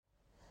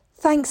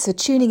Thanks for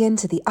tuning in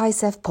to the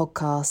ICEF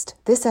podcast.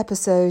 This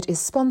episode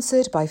is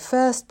sponsored by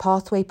First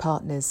Pathway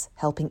Partners,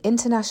 helping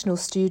international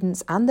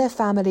students and their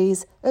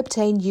families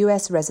obtain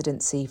US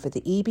residency for the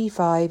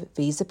EB-5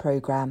 visa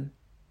program.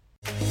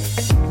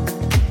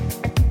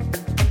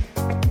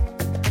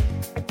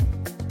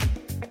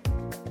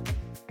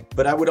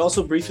 But I would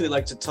also briefly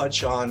like to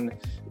touch on,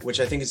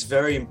 which I think is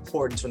very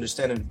important to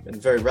understand and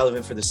very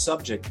relevant for the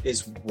subject,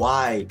 is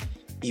why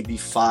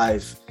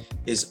EB-5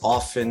 is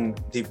often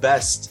the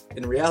best,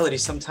 in reality,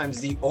 sometimes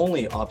the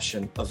only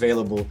option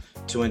available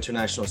to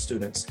international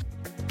students.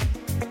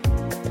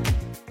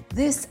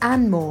 This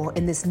and more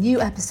in this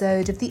new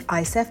episode of the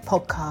ICEF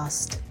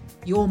podcast,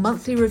 your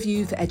monthly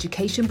review for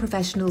education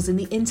professionals in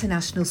the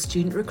international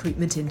student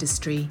recruitment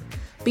industry.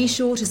 Be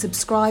sure to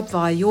subscribe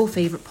via your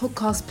favourite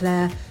podcast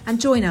player and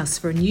join us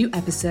for a new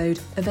episode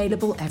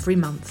available every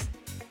month.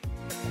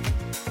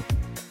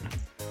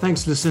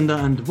 Thanks, Lucinda,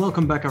 and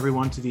welcome back,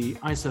 everyone, to the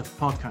ICEF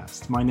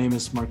podcast. My name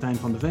is Martijn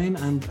van der Veen,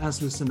 and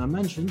as Lucinda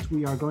mentioned,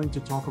 we are going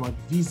to talk about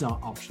visa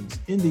options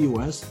in the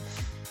US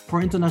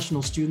for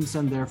international students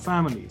and their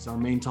families, our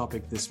main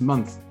topic this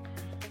month.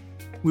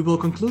 We will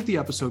conclude the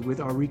episode with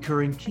our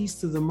recurring Keys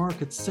to the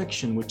Market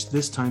section, which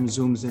this time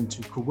zooms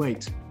into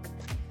Kuwait.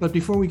 But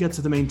before we get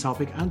to the main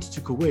topic and to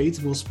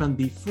Kuwait, we'll spend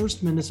the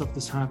first minutes of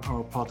this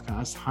half-hour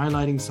podcast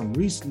highlighting some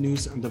recent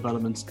news and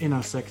developments in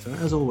our sector,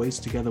 as always,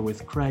 together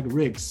with Craig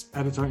Riggs,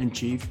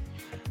 Editor-in-Chief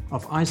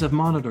of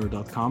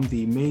ICEFmonitor.com,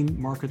 the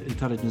main market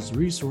intelligence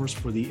resource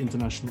for the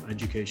international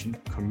education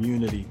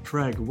community.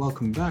 Craig,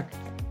 welcome back.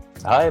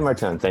 Hi,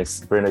 Martin. Thanks.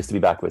 Very nice to be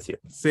back with you.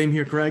 Same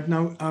here, Craig.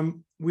 Now,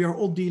 we are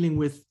all dealing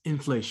with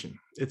inflation.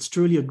 It's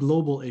truly a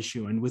global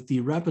issue, and with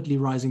the rapidly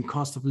rising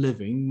cost of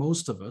living,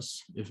 most of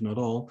us, if not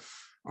all,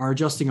 are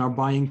adjusting our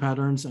buying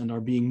patterns and are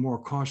being more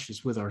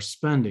cautious with our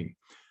spending.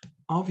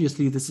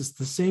 Obviously, this is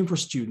the same for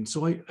students.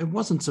 So I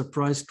wasn't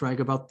surprised, Craig,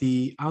 about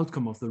the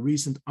outcome of the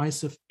recent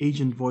ICEF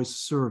Agent Voice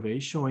survey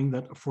showing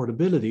that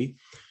affordability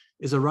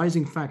is a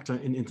rising factor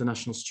in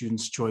international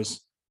students'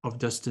 choice of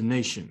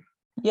destination.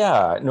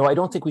 Yeah, no, I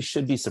don't think we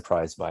should be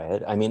surprised by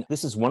it. I mean,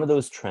 this is one of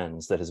those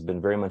trends that has been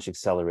very much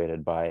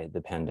accelerated by the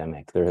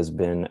pandemic. There has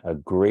been a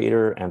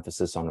greater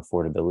emphasis on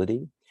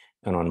affordability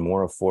and on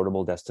more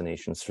affordable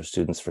destinations for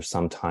students for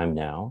some time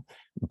now.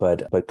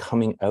 But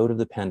coming out of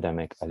the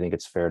pandemic, I think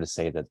it's fair to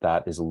say that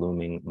that is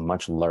looming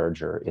much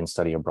larger in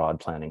study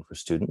abroad planning for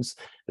students,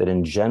 that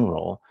in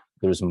general,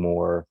 there's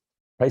more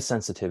price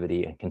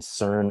sensitivity and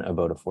concern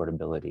about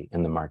affordability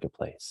in the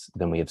marketplace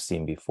than we have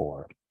seen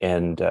before.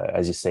 And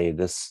as you say,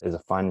 this is a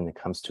finding that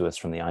comes to us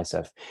from the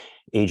ICEF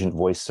Agent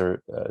Voice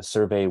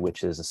survey,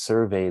 which is a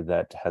survey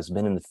that has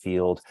been in the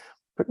field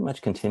pretty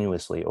much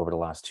continuously over the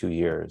last 2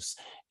 years.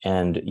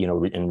 And,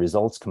 in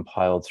results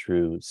compiled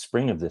through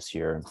spring of this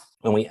year,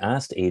 when we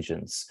asked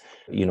agents,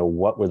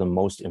 what were the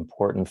most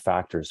important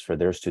factors for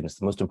their students,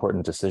 the most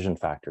important decision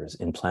factors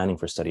in planning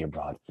for study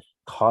abroad,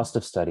 cost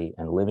of study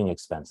and living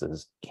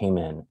expenses came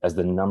in as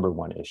the number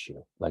one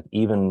issue, like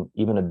even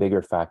a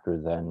bigger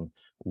factor than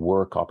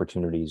work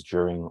opportunities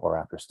during or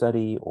after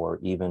study, or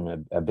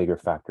even a bigger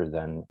factor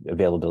than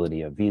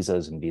availability of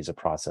visas and visa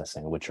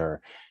processing, which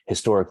are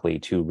historically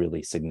two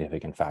really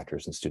significant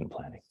factors in student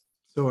planning.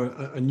 So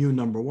a new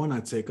number one,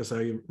 I'd say, because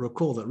I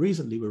recall that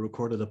recently we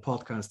recorded a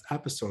podcast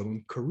episode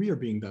on career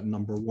being that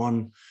number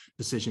one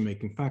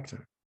decision-making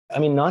factor. I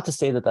mean, not to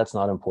say that that's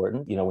not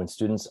important. When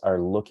students are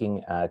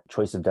looking at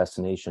choice of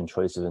destination,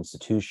 choice of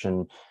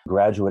institution,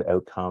 graduate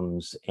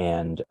outcomes,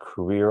 and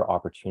career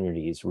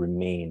opportunities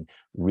remain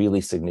really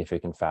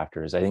significant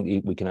factors. I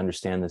think we can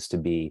understand this to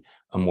be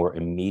a more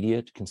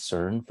immediate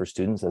concern for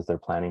students as they're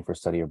planning for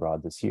study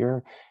abroad this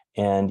year.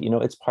 And,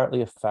 it's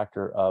partly a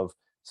factor of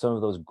some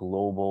of those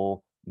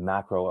global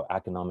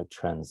macroeconomic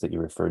trends that you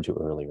referred to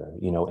earlier,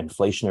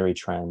 inflationary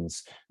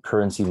trends,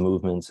 currency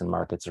movements in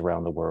markets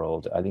around the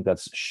world. I think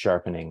that's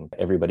sharpening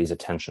everybody's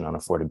attention on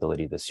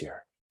affordability this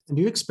year. And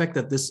do you expect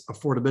that this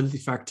affordability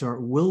factor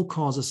will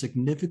cause a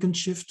significant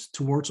shift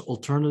towards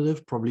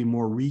alternative, probably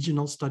more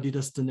regional study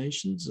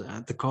destinations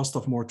at the cost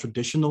of more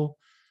traditional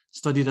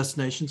study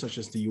destinations such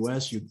as the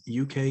US,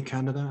 UK,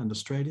 Canada, and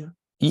Australia?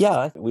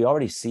 Yeah, we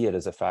already see it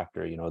as a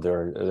factor.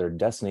 There are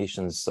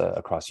destinations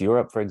across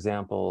Europe, for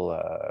example,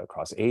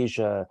 across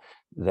Asia,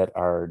 that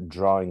are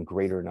drawing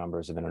greater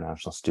numbers of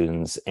international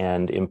students.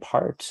 And in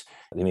part,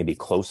 they may be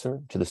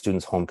closer to the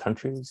students' home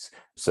countries.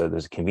 So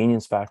there's a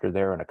convenience factor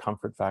there and a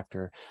comfort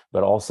factor,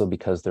 but also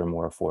because they're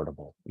more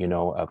affordable.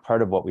 A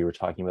part of what we were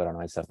talking about on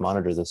ICEF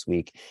Monitor this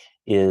week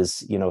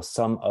is,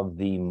 some of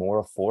the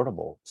more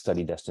affordable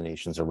study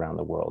destinations around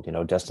the world,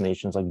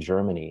 destinations like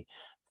Germany,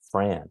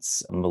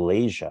 France,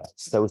 Malaysia,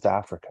 South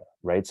Africa,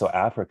 right? So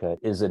Africa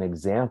is an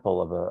example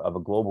of a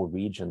global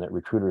region that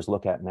recruiters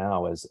look at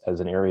now as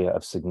an area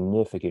of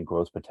significant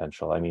growth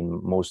potential. I mean,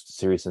 most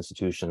serious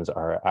institutions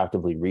are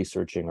actively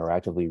researching or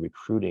actively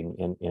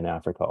recruiting in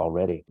Africa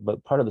already.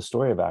 But part of the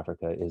story of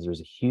Africa is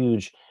there's a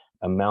huge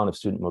amount of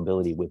student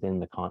mobility within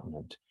the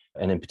continent.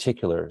 and in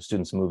particular,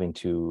 students moving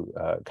to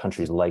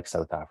countries like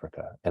South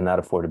Africa, and that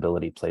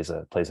affordability plays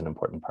an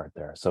important part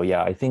there. So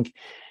yeah, I think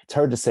it's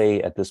hard to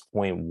say at this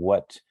point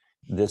what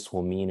this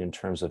will mean in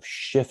terms of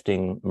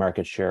shifting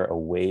market share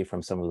away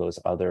from some of those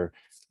other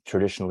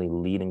traditionally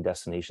leading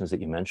destinations that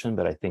you mentioned,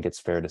 but I think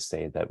it's fair to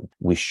say that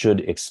we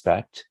should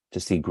expect to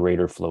see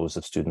greater flows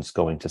of students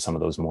going to some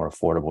of those more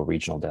affordable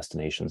regional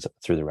destinations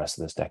through the rest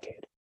of this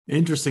decade.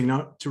 Interesting.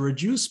 Now, to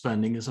reduce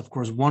spending is, of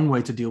course, one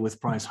way to deal with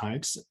price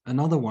hikes.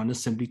 Another one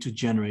is simply to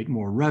generate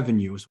more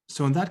revenues.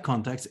 So in that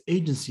context,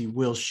 agency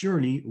will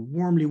surely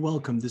warmly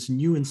welcome this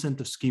new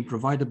incentive scheme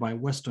provided by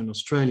Western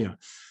Australia,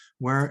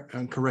 where,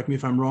 and correct me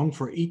if I'm wrong,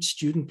 for each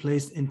student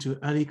placed into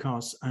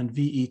ADICAS and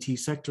VET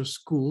sector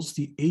schools,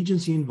 the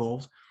agency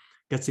involved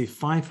gets a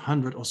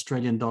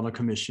 $500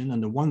 commission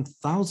and a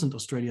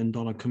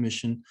 $1,000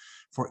 commission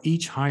for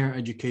each higher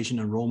education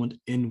enrollment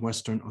in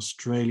Western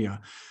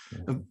Australia.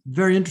 A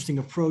very interesting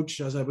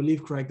approach, as I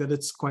believe, Craig, that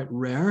it's quite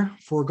rare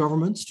for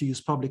governments to use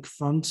public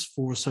funds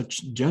for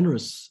such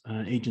generous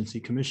agency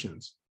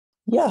commissions.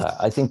 Yeah,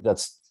 I think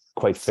that's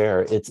quite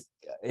fair.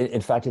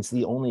 In fact, it's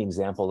the only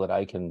example that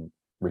I can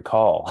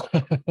recall.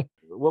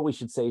 What we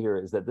should say here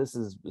is that this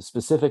is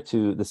specific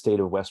to the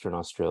state of Western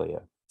Australia,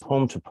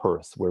 home to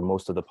Perth, where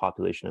most of the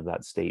population of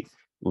that state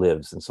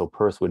lives. And so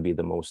Perth would be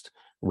the most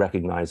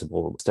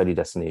recognizable study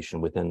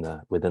destination within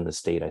the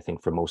state, I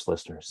think, for most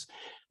listeners.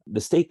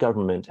 The state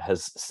government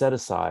has set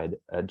aside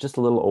just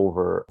a little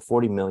over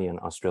 40 million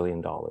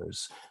Australian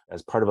dollars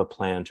as part of a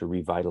plan to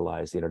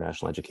revitalize the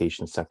international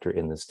education sector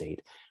in the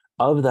state.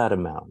 Of that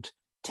amount,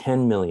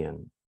 10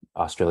 million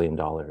Australian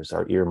dollars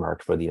are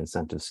earmarked for the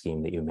incentive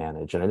scheme that you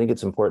manage. And I think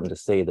it's important to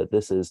say that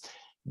this is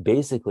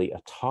basically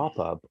a top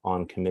up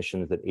on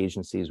commissions that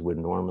agencies would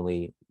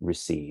normally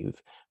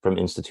receive from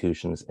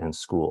institutions and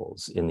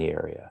schools in the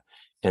area.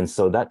 And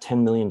so that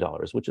 $10 million,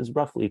 which is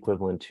roughly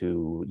equivalent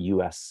to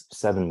US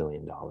 $7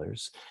 million,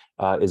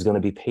 is going to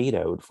be paid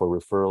out for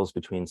referrals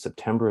between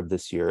September of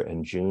this year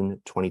and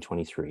June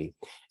 2023.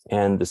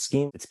 And the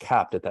scheme, it's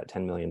capped at that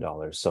 $10 million.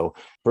 So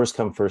first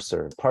come, first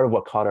serve. Part of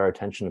what caught our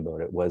attention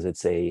about it was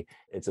it's a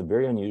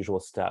very unusual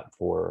step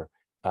for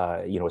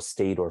a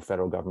state or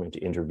federal government to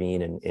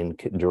intervene in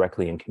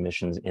directly in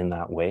commissions in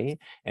that way.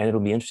 And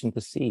it'll be interesting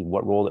to see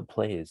what role it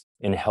plays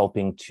in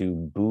helping to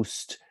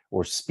boost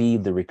or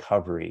speed the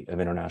recovery of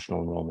international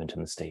enrollment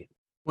in the state.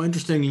 Well,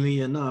 interestingly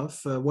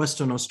enough,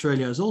 Western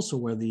Australia is also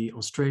where the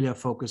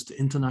Australia-focused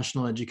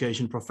international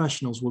education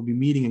professionals will be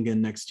meeting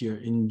again next year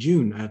in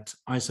June at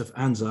ISEF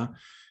ANZA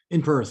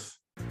in Perth.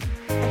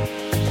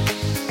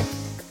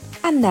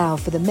 And now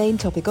for the main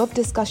topic of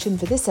discussion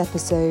for this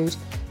episode,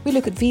 we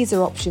look at visa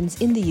options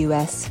in the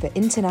US for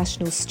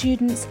international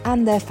students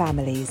and their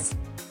families.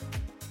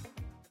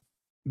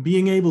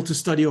 Being able to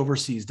study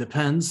overseas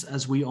depends,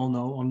 as we all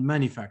know, on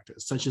many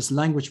factors, such as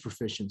language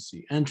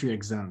proficiency, entry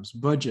exams,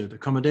 budget,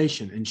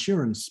 accommodation,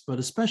 insurance, but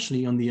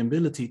especially on the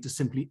ability to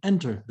simply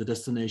enter the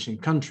destination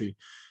country,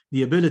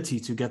 the ability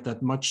to get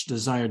that much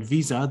desired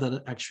visa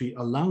that actually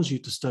allows you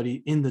to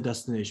study in the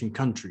destination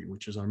country,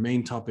 which is our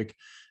main topic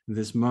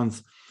this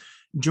month.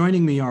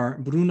 Joining me are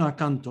Bruna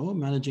Canto,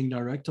 Managing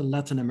Director,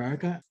 Latin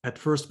America at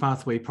First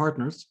Pathway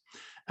Partners,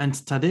 and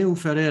Tadeu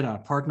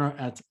Ferreira, Partner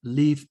at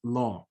Leave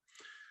Law.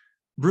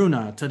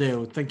 Bruna,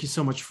 Tadeu, thank you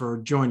so much for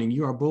joining.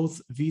 You are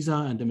both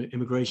visa and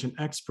immigration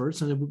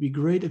experts, and it would be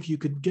great if you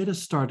could get us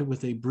started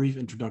with a brief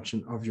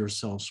introduction of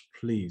yourselves,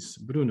 please.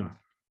 Bruna.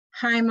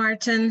 Hi,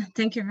 Martin.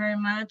 Thank you very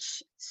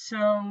much. So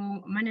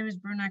my name is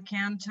Bruna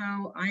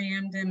Canto. I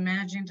am the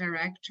Managing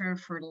Director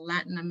for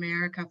Latin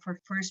America for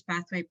First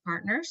Pathway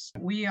Partners.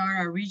 We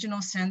are a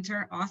regional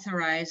center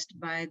authorized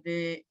by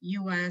the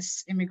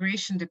U.S.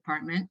 Immigration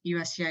Department,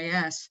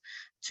 USCIS,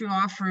 to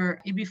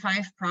offer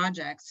EB-5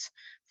 projects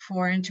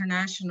for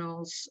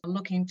internationals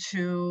looking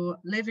to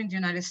live in the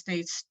United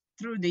States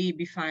through the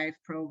EB-5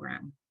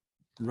 program.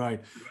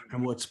 Right,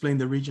 and we'll explain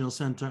the regional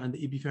center and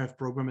the EB-5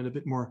 program in a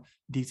bit more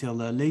detail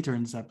later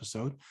in this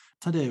episode.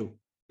 Tadeu.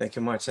 Thank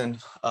you, Martin.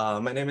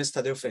 My name is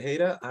Tadeu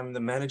Ferreira. I'm the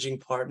managing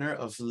partner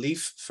of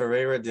Leaf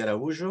Ferreira de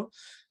Araújo,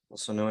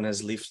 also known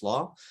as Leaf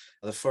Law.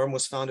 The firm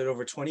was founded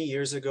over 20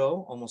 years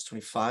ago, almost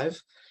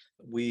 25.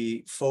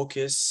 We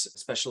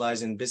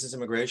specialize in business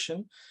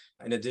immigration,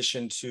 in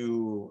addition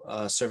to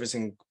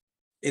servicing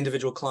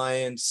individual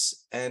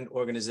clients and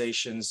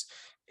organizations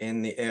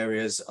in the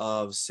areas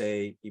of,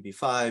 say,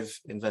 EB-5,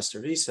 investor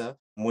visa.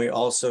 We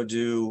also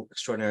do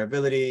extraordinary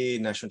ability,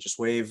 national interest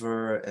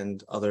waiver,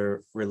 and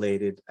other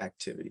related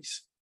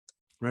activities.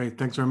 Right,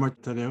 thanks very much,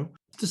 Tadeu.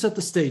 To set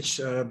the stage,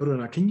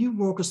 Bruna, can you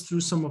walk us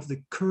through some of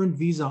the current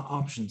visa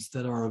options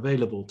that are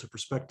available to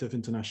prospective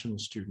international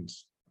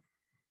students?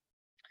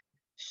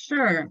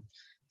 Sure.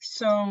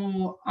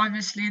 So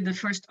obviously the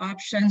first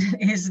option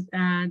is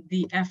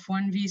the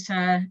F1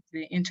 visa,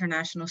 the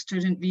international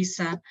student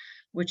visa.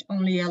 which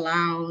only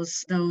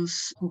allows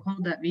those who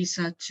hold that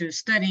visa to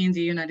study in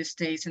the United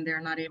States and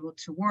they're not able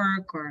to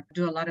work or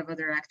do a lot of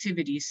other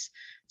activities.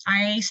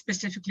 I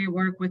specifically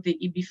work with the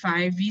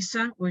EB-5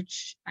 visa,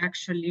 which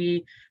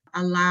actually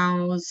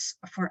allows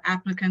for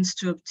applicants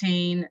to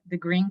obtain the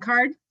green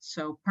card,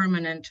 so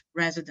permanent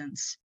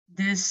residence.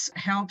 This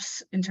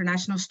helps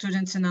international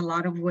students in a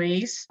lot of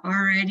ways.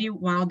 Already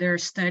while they're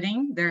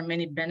studying, there are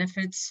many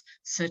benefits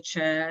such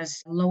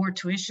as lower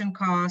tuition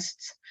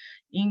costs,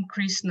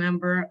 increased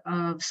number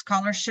of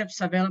scholarships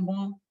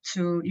available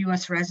to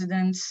U.S.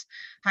 residents,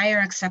 higher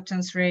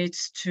acceptance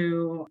rates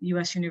to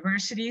U.S.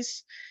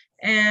 universities.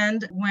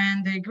 And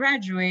when they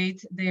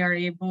graduate, they are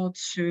able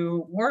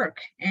to work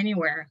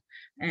anywhere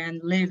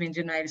and live in the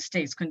United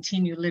States,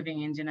 continue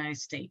living in the United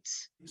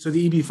States. So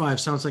the EB-5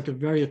 sounds like a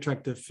very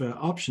attractive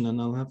option,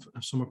 and I'll have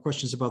some more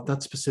questions about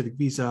that specific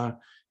visa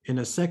in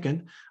a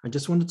second. I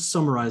just wanted to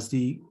summarize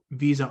the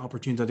visa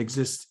opportunity that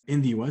exists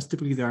in the US.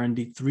 Typically, there are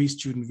indeed 3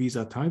 student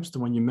visa types. The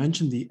one you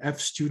mentioned, the F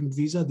student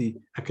visa, the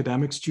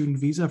academic student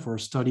visa for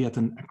study at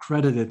an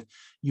accredited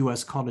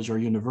US college or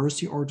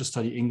university, or to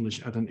study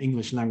English at an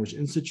English language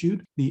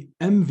institute. The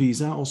M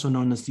visa, also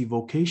known as the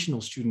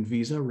vocational student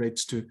visa,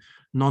 relates to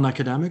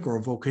non-academic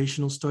or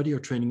vocational study or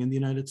training in the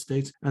United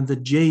States. And the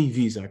J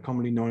visa,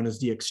 commonly known as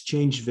the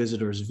exchange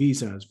visitors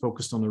visa, is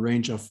focused on a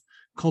range of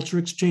culture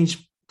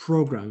exchange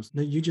programs.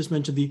 Now, you just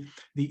mentioned the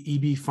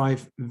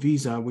EB-5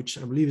 visa, which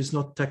I believe is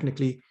not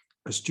technically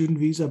a student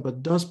visa,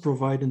 but does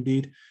provide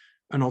indeed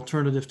an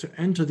alternative to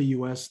enter the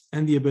US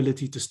and the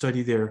ability to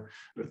study there.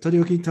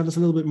 Tadeo, can you tell us a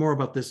little bit more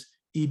about this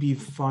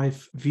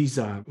EB-5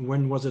 visa?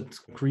 When was it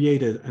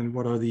created, and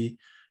what are the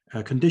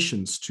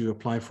conditions to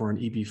apply for an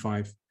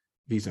EB-5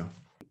 visa?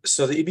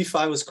 So the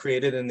EB-5 was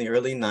created in the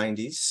early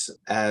 90s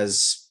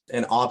as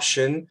an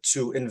option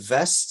to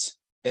invest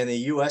in a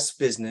US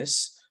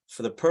business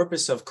for the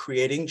purpose of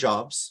creating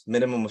jobs,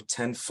 minimum of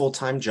 10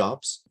 full-time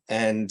jobs.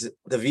 And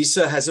the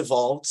visa has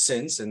evolved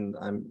since, and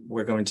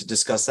we're going to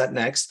discuss that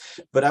next.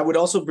 But I would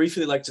also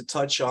briefly like to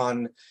touch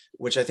on,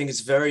 which I think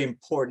is very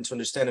important to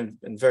understand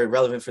and very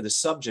relevant for the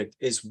subject,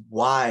 is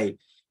why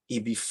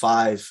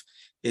EB-5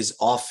 is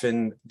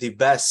often the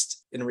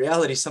best, in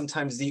reality,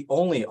 sometimes the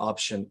only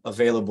option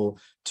available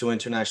to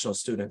international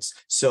students.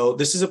 So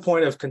this is a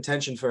point of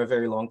contention for a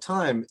very long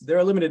time. There are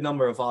a limited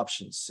number of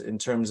options in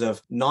terms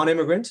of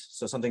non-immigrant,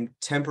 so something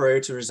temporary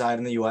to reside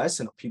in the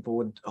US, and people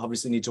would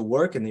obviously need to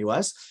work in the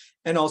US,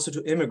 and also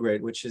to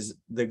immigrate, which is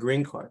the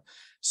green card.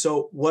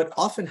 So what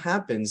often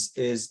happens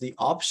is the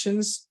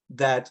options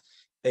that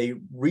a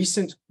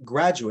recent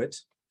graduate,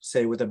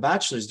 say with a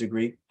bachelor's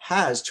degree,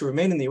 has to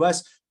remain in the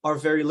US are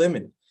very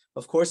limited.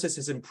 Of course, this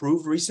has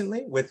improved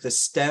recently with the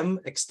STEM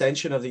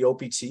extension of the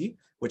OPT,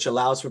 which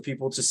allows for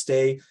people to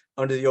stay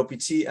under the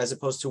OPT as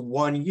opposed to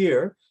 1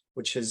 year,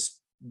 which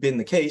has been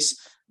the case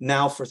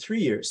now for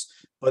 3 years.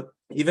 But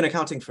even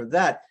accounting for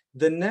that,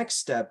 the next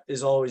step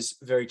is always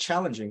very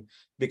challenging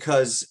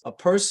because a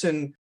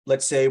person,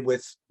 let's say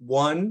with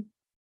 1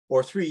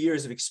 or 3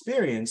 years of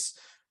experience,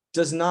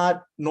 does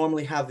not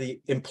normally have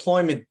the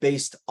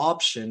employment-based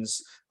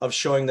options of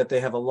showing that they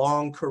have a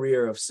long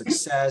career of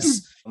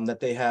success,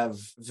 that they have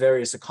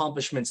various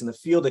accomplishments in the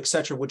field,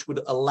 etc., which would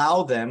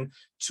allow them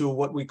to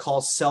what we call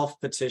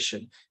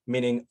self-petition,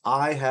 meaning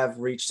I have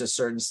reached a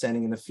certain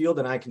standing in the field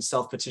and I can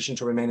self-petition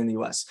to remain in the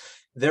US.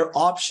 Their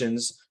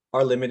options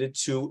are limited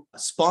to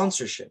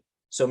sponsorship.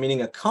 So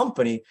meaning a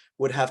company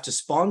would have to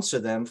sponsor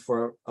them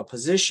for a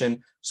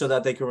position so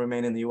that they can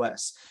remain in the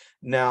US.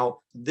 Now,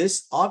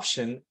 this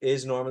option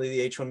is normally the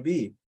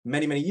H-1B.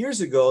 Many, many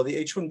years ago, the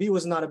H-1B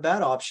was not a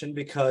bad option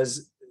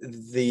because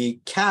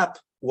the cap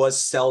was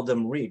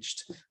seldom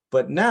reached.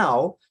 But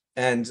now,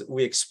 and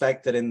we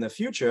expect that in the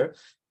future,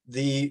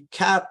 the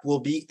cap will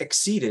be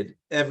exceeded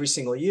every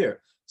single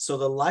year. So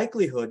the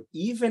likelihood,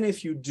 even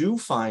if you do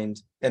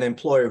find an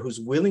employer who's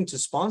willing to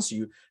sponsor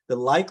you, the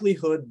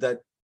likelihood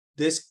that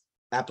this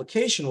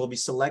application will be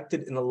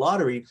selected in the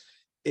lottery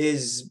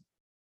is,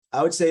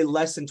 I would say,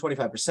 less than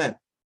 25%.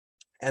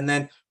 And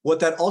then what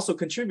that also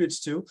contributes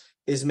to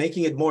is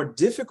making it more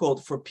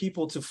difficult for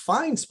people to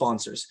find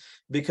sponsors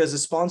because the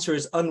sponsor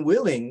is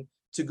unwilling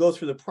to go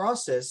through the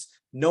process,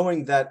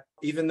 knowing that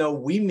even though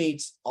we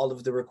meet all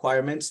of the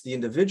requirements, the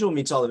individual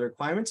meets all of the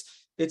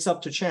requirements, it's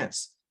up to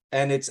chance.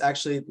 And it's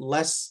actually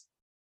less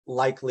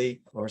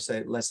likely, or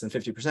say less than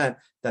 50%,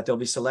 that they'll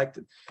be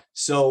selected.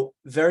 So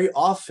very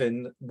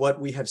often what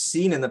we have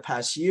seen in the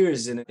past years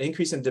is an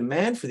increase in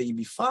demand for the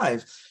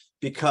EB-5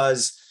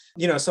 because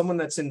someone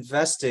that's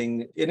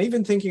investing and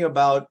even thinking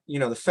about,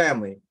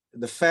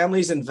 the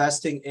family's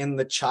investing in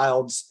the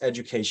child's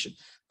education,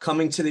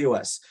 coming to the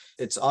US.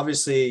 It's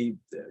obviously,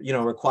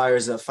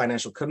 requires a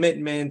financial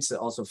commitment,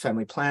 also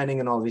family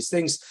planning and all these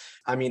things.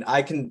 I mean,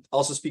 I can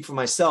also speak for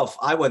myself.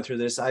 I went through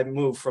this. I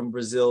moved from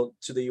Brazil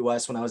to the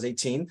US when I was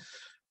 18.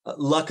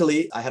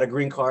 Luckily, I had a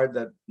green card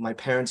that my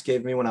parents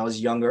gave me when I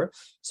was younger.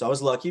 So I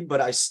was lucky,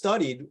 but I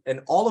studied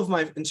and all of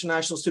my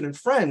international student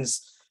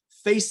friends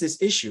faced this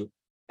issue.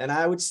 And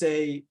I would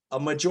say a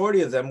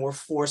majority of them were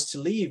forced to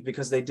leave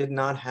because they did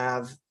not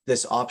have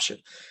this option.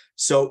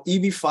 So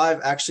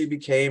EB-5 actually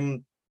became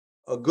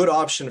a good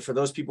option for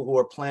those people who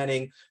are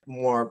planning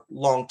more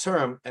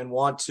long-term and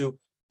want to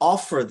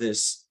offer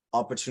this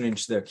opportunity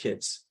to their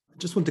kids.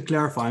 Just want to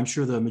clarify, I'm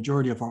sure the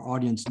majority of our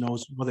audience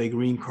knows what a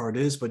green card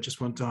is, but just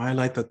want to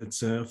highlight that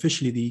it's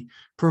officially the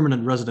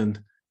permanent resident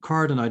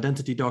card, an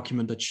identity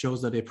document that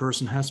shows that a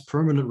person has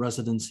permanent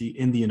residency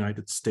in the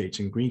United States.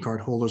 And green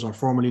card holders are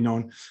formally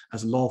known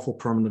as lawful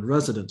permanent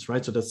residents,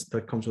 right? So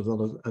that comes with a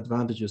lot of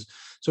advantages.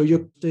 So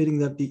you're stating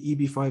that the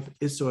EB-5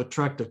 is so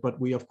attractive,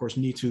 but we of course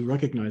need to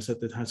recognize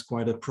that it has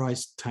quite a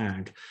price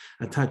tag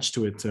attached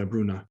to it,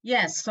 Bruna.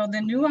 Yes, so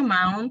the new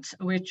amount,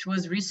 which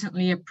was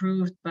recently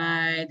approved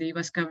by the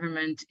US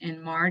government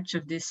in March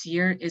of this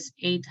year, is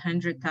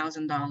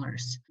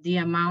 $800,000. The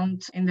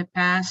amount in the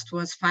past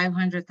was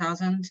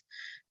 $500,000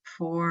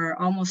 for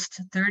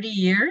almost 30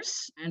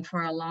 years, and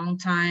for a long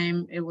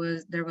time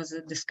there was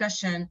a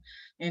discussion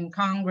in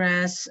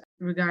Congress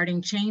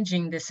regarding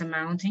changing this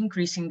amount,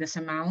 increasing this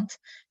amount,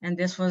 and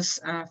this was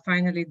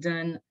finally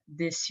done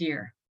this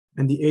year.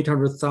 And the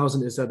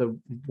 800,000, is that a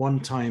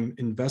one-time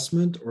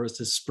investment, or is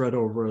this spread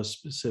over a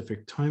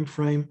specific time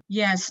frame?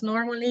 Yes,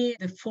 normally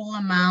the full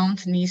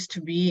amount needs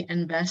to be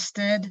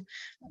invested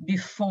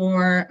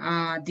before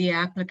the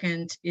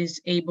applicant is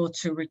able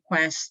to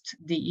request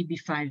the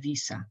EB-5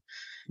 visa.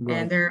 Right.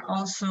 And there are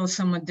also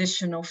some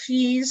additional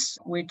fees,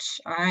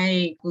 which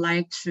I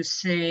like to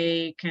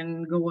say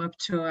can go up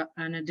to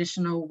an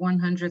additional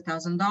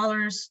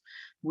 $100,000,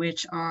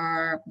 which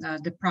are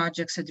the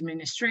project's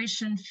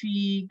administration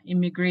fee,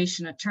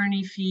 immigration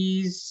attorney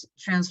fees,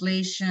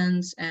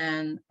 translations,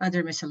 and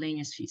other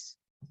miscellaneous fees.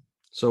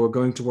 So we're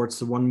going towards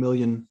the $1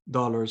 million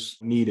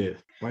needed,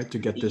 right, to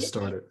get this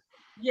started.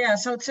 Yeah,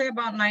 so I'd say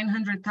about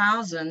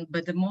 900,000,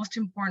 but the most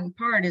important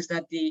part is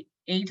that the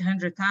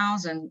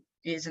 800,000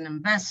 is an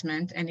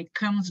investment and it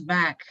comes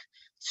back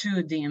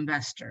to the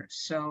investor.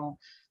 So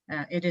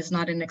it is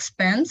not an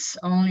expense,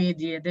 only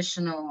the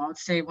additional, I would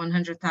say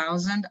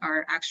 100,000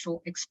 are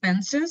actual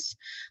expenses.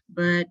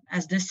 But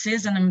as this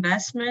is an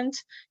investment,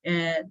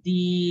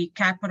 the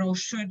capital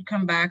should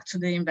come back to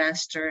the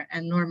investor,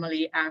 and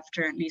normally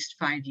after at least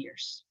 5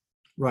 years.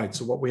 Right,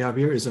 so what we have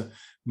here is a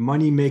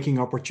money-making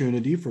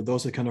opportunity for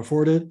those that can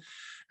afford it.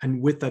 And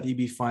with that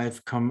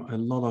EB-5 come a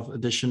lot of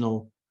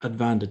additional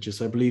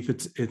advantages. I believe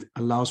it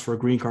allows for a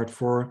green card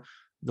for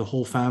the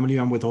whole family.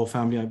 And with whole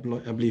family, I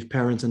believe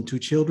parents and 2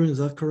 children. Is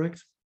that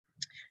correct?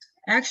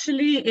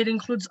 Actually, it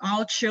includes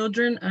all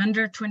children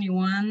under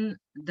 21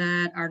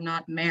 that are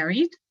not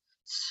married.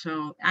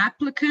 So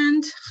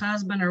applicant,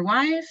 husband or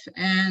wife,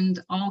 and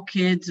all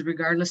kids,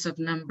 regardless of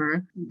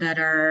number, that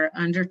are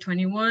under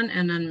 21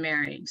 and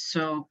unmarried.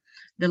 So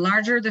the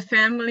larger the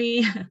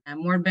family,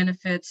 more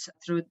benefits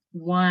through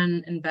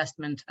one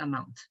investment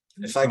amount.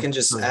 If I can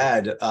just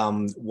add,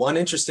 one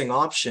interesting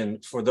option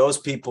for those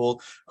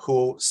people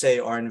who say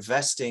are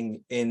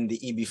investing in the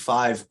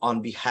EB-5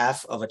 on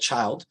behalf of a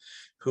child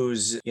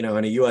who's, in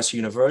a US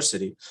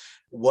university,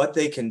 what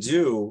they can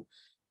do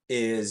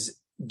is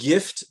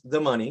gift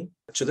the money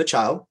to the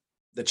child.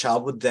 The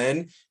child would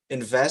then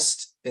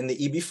invest in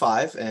the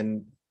EB-5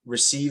 and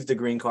receive the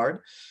green card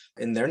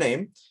in their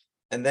name.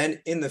 And then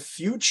in the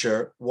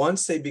future,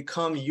 once they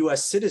become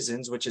US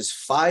citizens, which is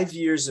 5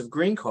 years of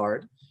green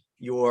card,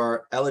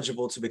 you're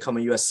eligible to become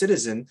a US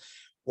citizen.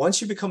 Once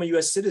you become a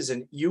US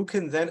citizen, you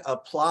can then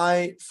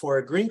apply for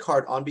a green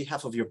card on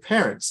behalf of your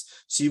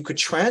parents. So you could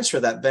transfer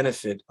that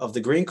benefit of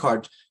the green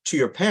card to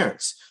your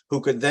parents,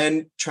 who could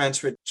then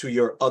transfer it to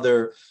your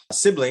other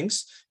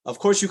siblings. Of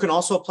course, you can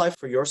also apply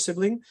for your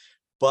sibling,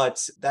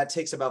 but that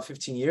takes about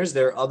 15 years.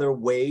 There are other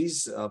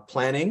ways of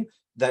planning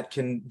that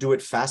can do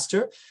it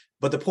faster.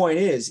 But the point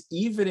is,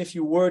 even if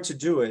you were to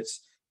do it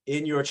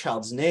in your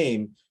child's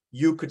name,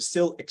 you could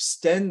still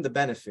extend the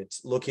benefits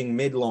looking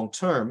mid-long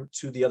term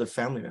to the other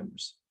family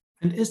members.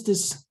 And is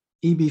this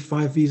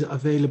EB-5 visa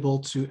available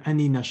to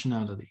any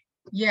nationality?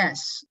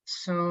 Yes.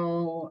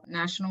 So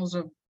nationals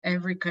of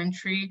every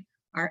country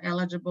are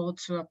eligible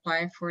to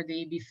apply for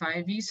the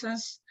EB-5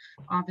 visas.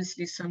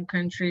 Obviously, some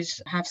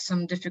countries have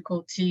some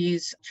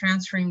difficulties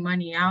transferring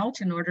money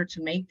out in order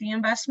to make the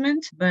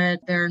investment,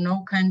 but there are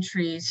no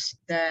countries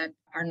that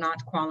are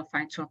not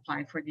qualified to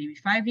apply for the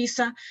EB-5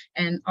 visa,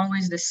 and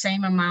always the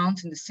same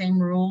amount and the same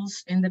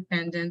rules,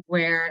 independent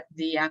where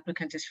the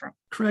applicant is from.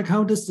 Craig,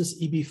 how does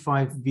this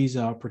EB-5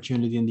 visa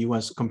opportunity in the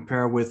US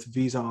compare with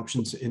visa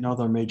options in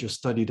other major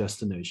study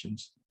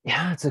destinations?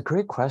 Yeah, it's a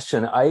great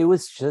question. I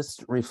was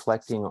just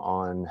reflecting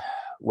on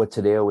what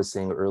Tadeo was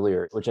saying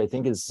earlier, which I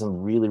think is some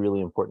really,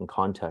 really important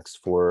context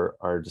for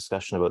our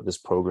discussion about this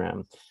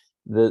program.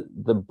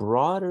 The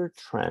broader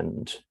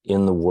trend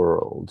in the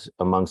world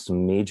amongst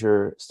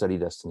major study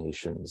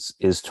destinations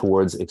is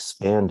towards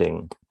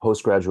expanding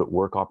postgraduate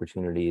work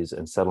opportunities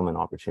and settlement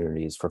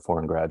opportunities for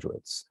foreign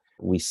graduates.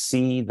 We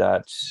see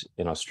that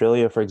in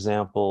Australia, for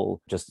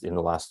example, just in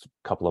the last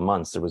couple of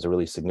months, there was a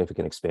really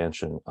significant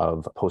expansion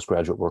of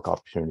postgraduate work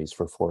opportunities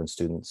for foreign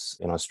students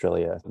in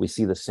Australia. We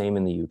see the same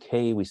in the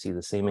UK. We see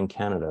the same in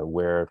Canada,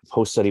 where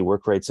post-study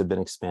work rights have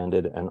been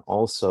expanded. And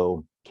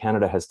also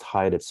Canada has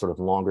tied its sort of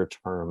longer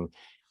term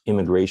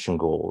immigration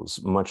goals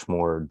much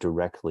more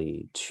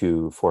directly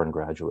to foreign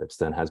graduates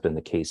than has been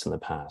the case in the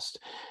past.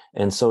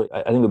 And so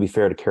I think it would be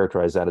fair to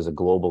characterize that as a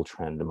global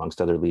trend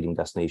amongst other leading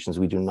destinations.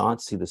 We do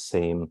not see the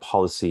same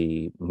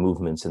policy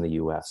movements in the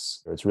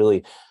US. It's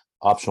really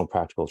optional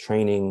practical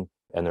training,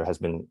 and there has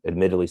been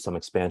admittedly some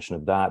expansion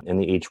of that,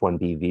 and the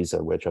H-1B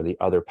visa, which are the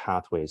other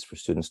pathways for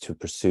students to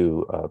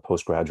pursue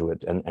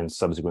postgraduate and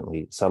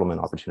subsequently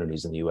settlement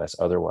opportunities in the US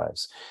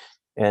otherwise.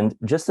 And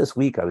just this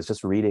week, I was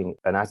just reading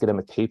an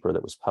academic paper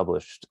that was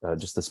published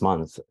just this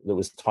month that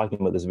was talking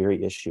about this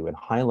very issue and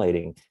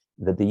highlighting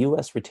that the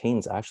US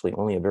retains actually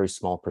only a very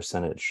small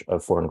percentage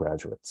of foreign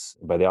graduates.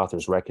 By the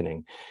author's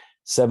reckoning,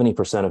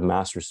 70% of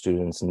master's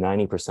students,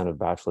 90% of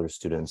bachelor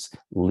students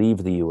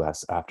leave the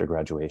US after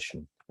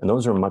graduation. And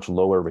those are much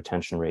lower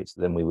retention rates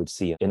than we would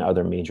see in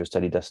other major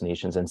study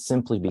destinations, and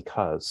simply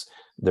because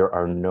there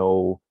are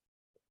no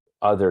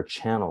other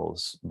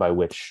channels by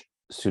which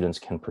students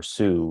can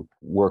pursue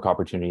work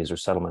opportunities or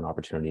settlement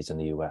opportunities in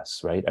the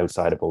US, right?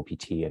 Outside of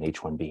OPT and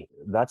H-1B.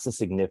 That's the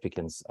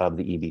significance of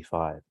the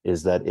EB-5,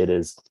 is that it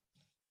is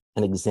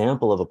an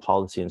example of a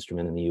policy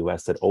instrument in the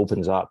US that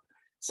opens up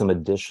some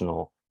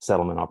additional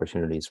settlement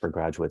opportunities for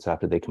graduates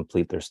after they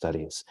complete their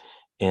studies.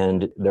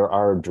 And there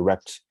are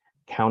direct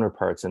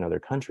counterparts in other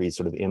countries,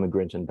 sort of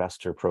immigrant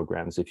investor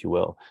programs, if you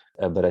will.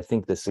 But I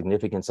think the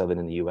significance of it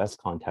in the US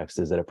context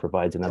is that it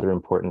provides another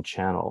important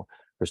channel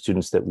for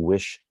students that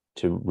wish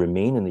to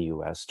remain in the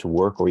US, to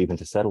work, or even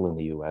to settle in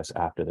the US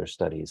after their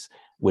studies,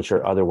 which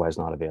are otherwise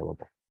not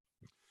available.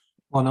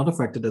 Well, another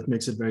factor that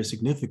makes it very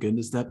significant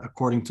is that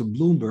according to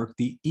Bloomberg,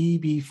 the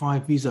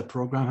EB-5 visa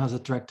program has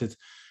attracted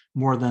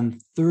more than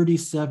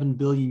 $37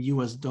 billion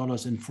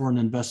in foreign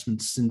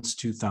investments since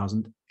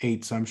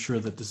 2008. So I'm sure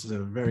that this is a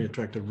very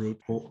attractive route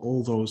for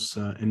all those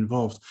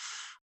involved.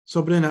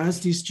 So, Brena,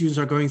 as these students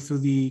are going through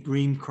the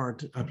green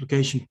card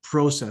application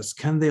process,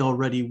 can they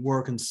already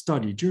work and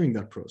study during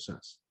that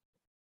process?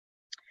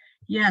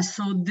 Yes,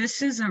 so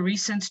this is a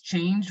recent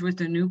change with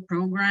the new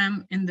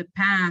program. In the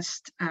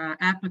past,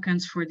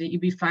 applicants for the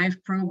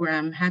EB-5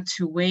 program had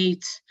to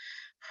wait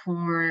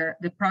for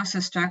the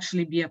process to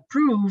actually be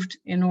approved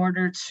in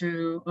order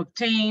to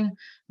obtain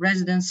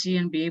residency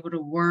and be able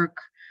to work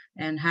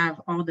and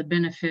have all the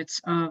benefits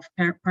of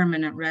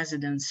permanent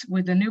residence.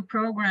 With the new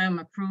program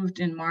approved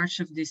in March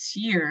of this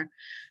year,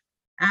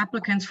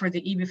 applicants for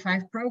the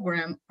EB-5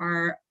 program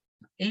are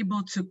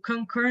able to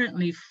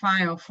concurrently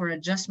file for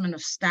adjustment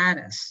of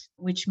status,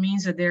 which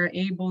means that they're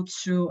able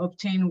to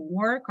obtain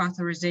work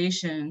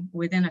authorization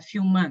within a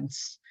few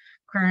months.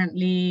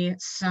 Currently,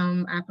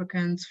 some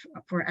applicants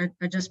for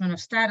adjustment of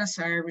status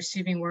are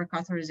receiving work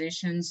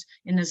authorizations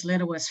in as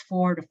little as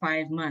 4 to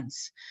 5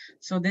 months.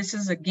 So this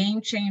is a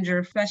game changer,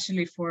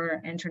 especially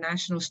for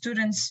international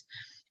students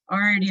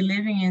already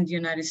living in the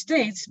United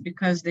States,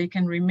 because they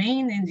can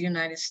remain in the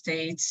United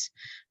States,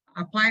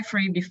 apply for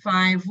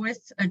EB-5 with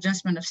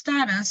adjustment of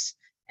status,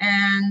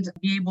 and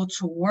be able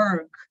to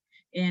work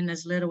in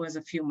as little as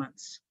a few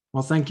months.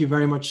 Well, thank you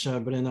very much,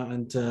 Brena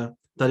and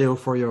Tadeo,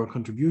 for your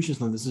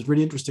contributions. Now, this is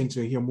really interesting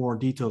to hear more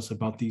details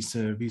about these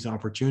visa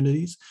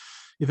opportunities.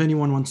 If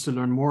anyone wants to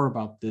learn more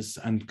about this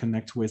and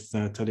connect with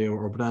Tadeo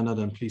or Brena,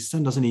 then please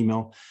send us an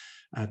email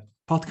at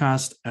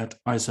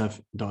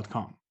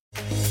podcast@icef.com.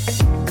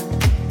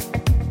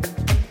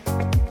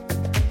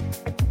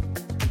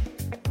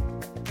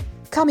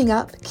 Coming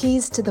up,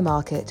 Keys to the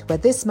Market, where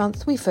this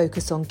month we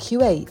focus on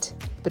Q8.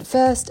 But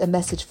first, a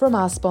message from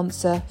our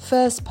sponsor,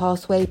 First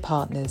Pathway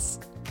Partners.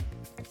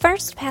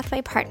 First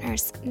Pathway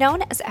Partners,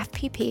 known as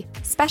FPP,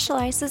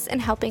 specializes in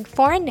helping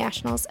foreign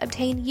nationals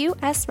obtain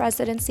U.S.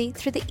 residency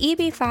through the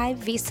EB-5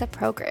 visa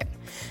program.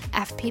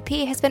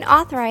 FPP has been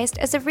authorized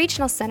as a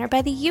regional center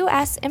by the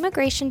U.S.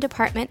 Immigration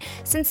Department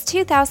since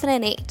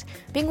 2008,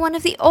 being one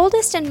of the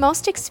oldest and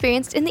most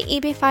experienced in the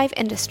EB-5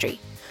 industry.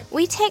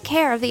 We take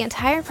care of the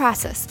entire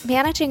process,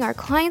 managing our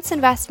clients'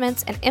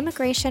 investments and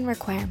immigration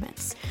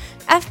requirements.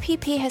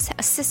 FPP has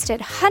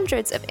assisted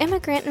hundreds of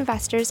immigrant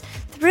investors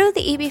through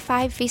the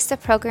EB-5 visa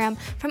program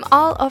from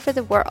all over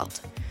the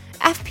world.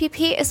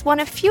 FPP is one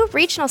of few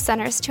regional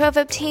centers to have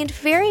obtained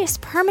various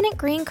permanent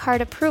green card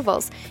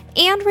approvals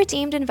and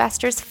redeemed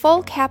investors'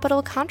 full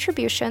capital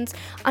contributions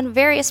on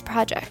various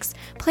projects,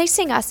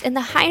 placing us in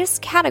the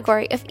highest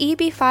category of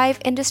EB-5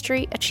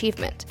 industry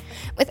achievement.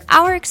 With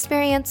our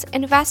experience,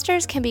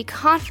 investors can be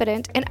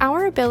confident in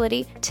our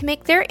ability to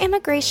make their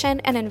immigration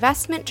and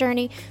investment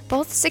journey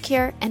both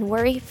secure and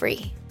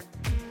worry-free.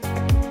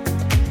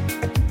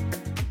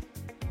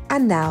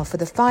 And now for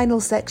the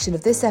final section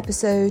of this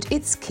episode,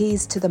 it's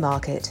Keys to the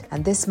Market,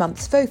 and this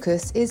month's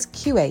focus is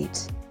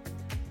Q8.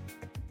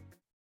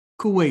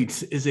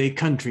 Kuwait is a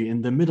country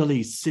in the Middle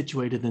East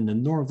situated in the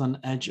northern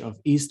edge of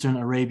eastern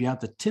Arabia at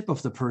the tip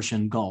of the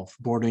Persian Gulf,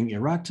 bordering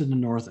Iraq to the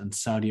north and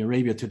Saudi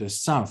Arabia to the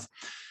south.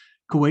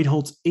 Kuwait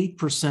holds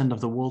 8%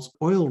 of the world's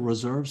oil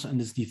reserves and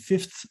is the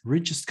fifth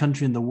richest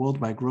country in the world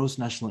by gross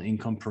national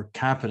income per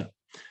capita.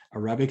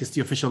 Arabic is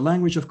the official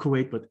language of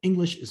Kuwait, but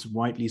English is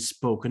widely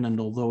spoken, and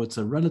although it's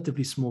a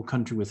relatively small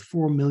country with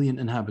 4 million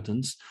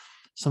inhabitants,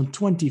 some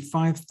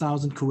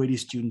 25,000 Kuwaiti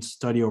students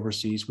study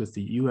overseas, with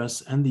the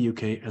US and the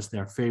UK as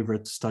their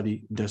favorite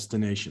study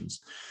destinations.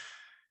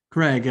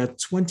 Craig, at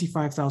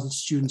 25,000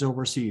 students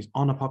overseas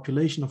on a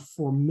population of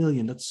 4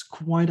 million, that's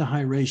quite a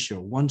high ratio.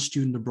 One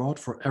student abroad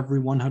for every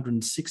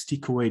 160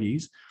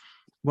 Kuwaitis.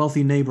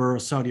 Wealthy neighbor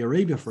Saudi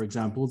Arabia, for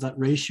example, that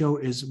ratio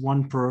is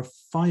 1 per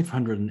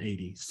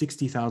 580,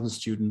 60,000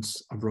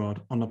 students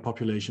abroad on a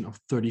population of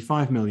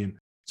 35 million.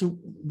 So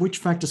which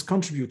factors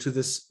contribute to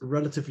this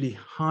relatively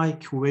high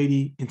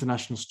Kuwaiti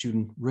international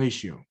student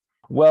ratio?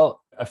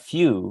 Well, a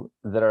few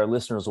that our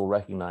listeners will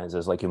recognize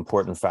as like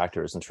important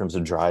factors in terms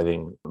of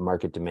driving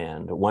market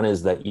demand. One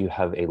is that you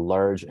have a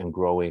large and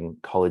growing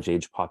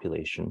college-age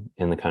population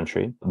in the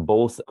country,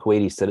 both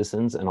Kuwaiti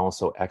citizens and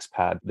also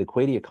expat. The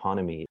Kuwaiti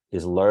economy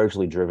is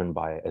largely driven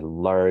by a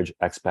large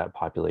expat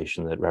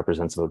population that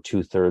represents about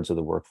 2/3 of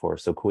the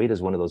workforce. So Kuwait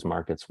is one of those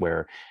markets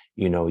where,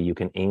 you know, you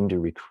can aim to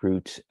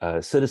recruit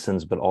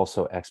citizens, but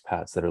also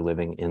expats that are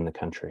living in the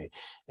country.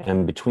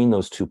 And between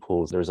those two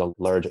pools, there's a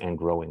large and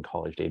growing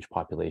college-age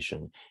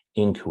population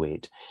in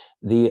Kuwait.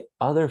 The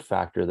other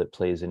factor that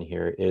plays in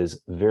here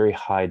is very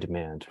high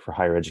demand for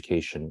higher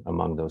education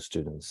among those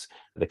students.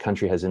 The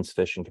country has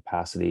insufficient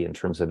capacity in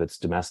terms of its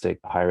domestic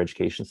higher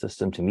education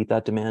system to meet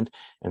that demand,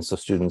 and so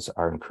students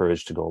are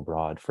encouraged to go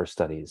abroad for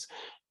studies.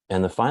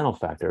 And the final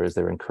factor is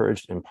they're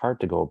encouraged in part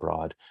to go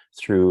abroad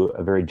through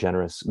a very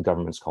generous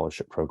government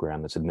scholarship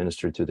program that's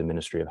administered through the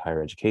Ministry of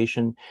Higher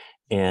Education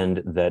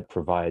and that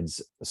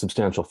provides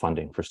substantial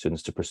funding for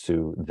students to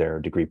pursue their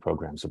degree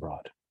programs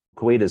abroad.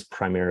 Kuwait is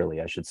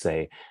primarily, I should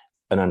say,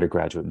 an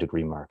undergraduate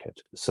degree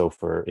market. So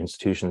for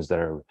institutions that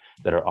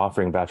are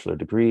offering bachelor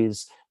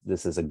degrees,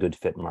 this is a good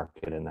fit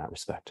market in that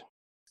respect.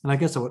 And I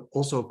guess that would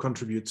also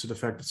contribute to the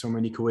fact that so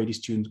many Kuwaiti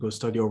students go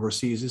study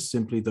overseas is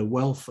simply the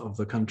wealth of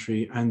the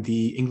country and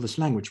the English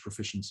language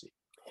proficiency.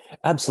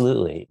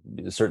 Absolutely.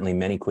 Certainly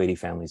many Kuwaiti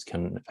families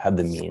can have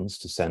the means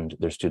to send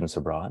their students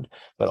abroad,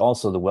 but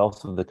also the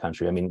wealth of the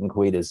country. I mean,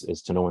 Kuwait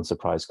is to no one's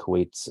surprise,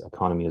 Kuwait's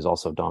economy is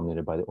also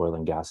dominated by the oil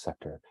and gas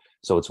sector.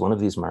 So it's one of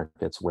these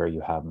markets where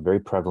you have a very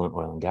prevalent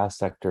oil and gas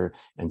sector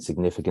and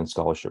significant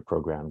scholarship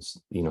programs,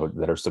 you know,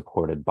 that are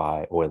supported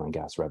by oil and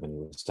gas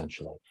revenue,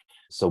 essentially.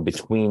 So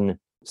between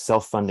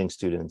self-funding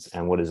students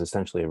and what is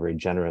essentially a very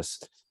generous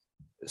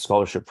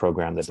scholarship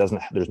program that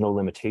there's no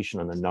limitation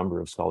on the number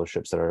of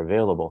scholarships that are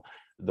available,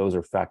 those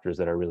are factors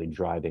that are really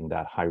driving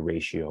that high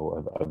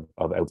ratio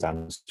of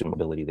outbound student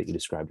mobility that you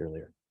described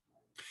earlier.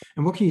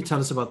 And what can you tell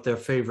us about their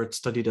favorite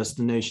study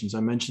destinations? I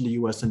mentioned the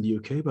US and the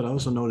UK, but I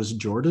also noticed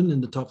Jordan in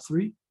the top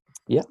 3.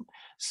 Yeah.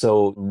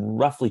 So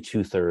roughly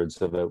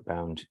 2/3 of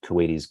outbound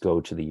Kuwaitis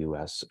go to the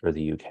US or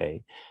the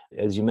UK.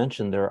 As you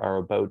mentioned, there are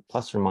about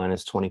plus or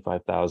minus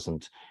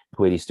 25,000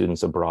 Kuwaiti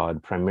students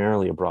abroad,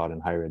 primarily abroad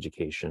in higher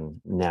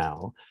education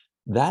now.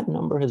 That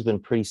number has been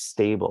pretty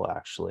stable,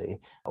 actually,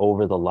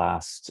 over the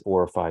last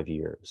 4 or 5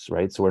 years,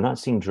 right? So we're not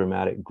seeing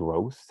dramatic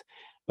growth.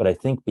 But I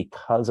think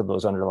because of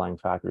those underlying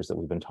factors that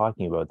we've been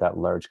talking about, that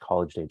large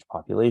college-age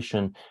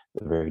population,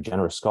 the very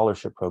generous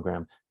scholarship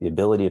program, the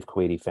ability of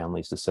Kuwaiti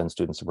families to send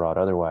students abroad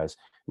otherwise,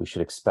 we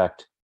should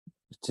expect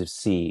to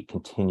see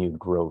continued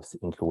growth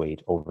in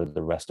Kuwait over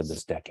the rest of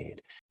this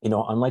decade. You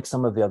know, unlike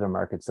some of the other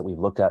markets that we've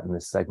looked at in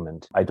this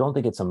segment, I don't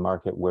think it's a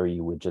market where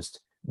you would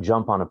just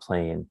jump on a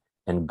plane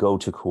and go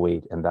to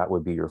Kuwait and that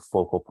would be your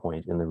focal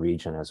point in the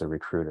region as a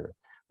recruiter.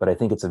 But I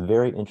think it's a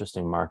very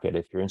interesting market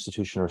if your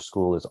institution or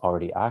school is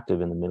already active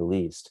in the Middle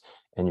East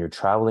and you're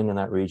traveling in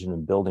that region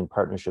and building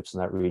partnerships in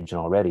that region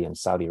already in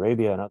Saudi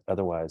Arabia and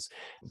otherwise.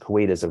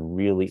 Kuwait is a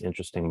really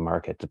interesting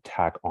market to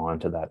tack on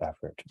to that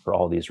effort for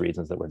all these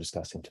reasons that we're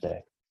discussing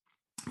today.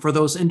 For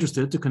those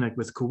interested to connect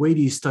with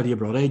Kuwaiti study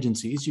abroad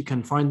agencies, you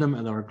can find them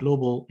at our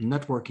global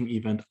networking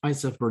event,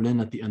 ISEF Berlin,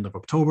 at the end of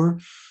October,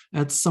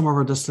 at some of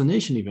our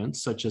destination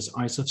events, such as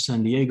ISEF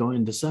San Diego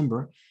in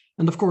December,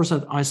 and of course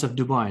at ISEF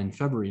Dubai in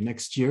February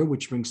next year,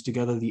 which brings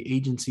together the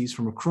agencies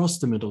from across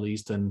the Middle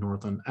East and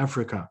Northern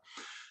Africa.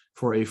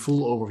 For a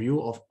full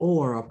overview of all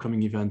our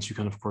upcoming events, you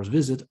can of course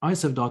visit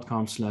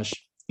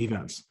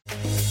isef.com/events.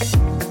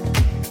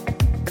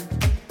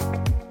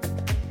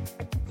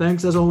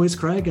 Thanks as always,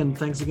 Craig, and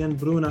thanks again,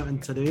 Bruna and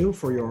Tadeu,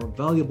 for your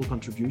valuable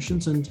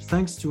contributions, and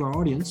thanks to our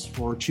audience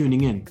for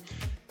tuning in.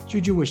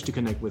 Should you wish to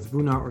connect with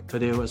Bruna or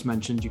Tadeu, as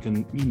mentioned, you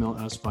can email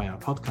us via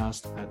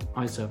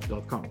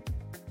podcast@isef.com.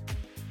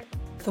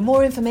 For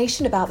more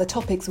information about the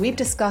topics we've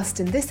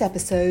discussed in this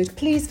episode,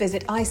 please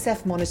visit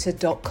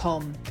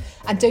isefmonitor.com.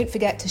 And don't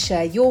forget to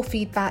share your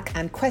feedback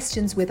and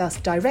questions with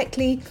us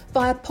directly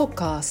via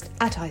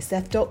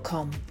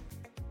podcast@isef.com.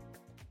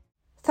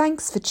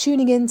 Thanks for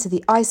tuning in to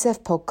the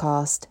ICEF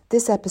podcast.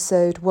 This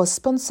episode was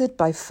sponsored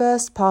by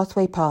First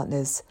Pathway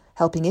Partners,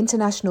 helping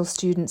international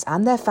students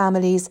and their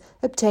families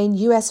obtain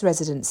US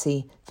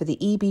residency for the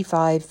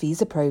EB-5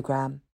 visa program.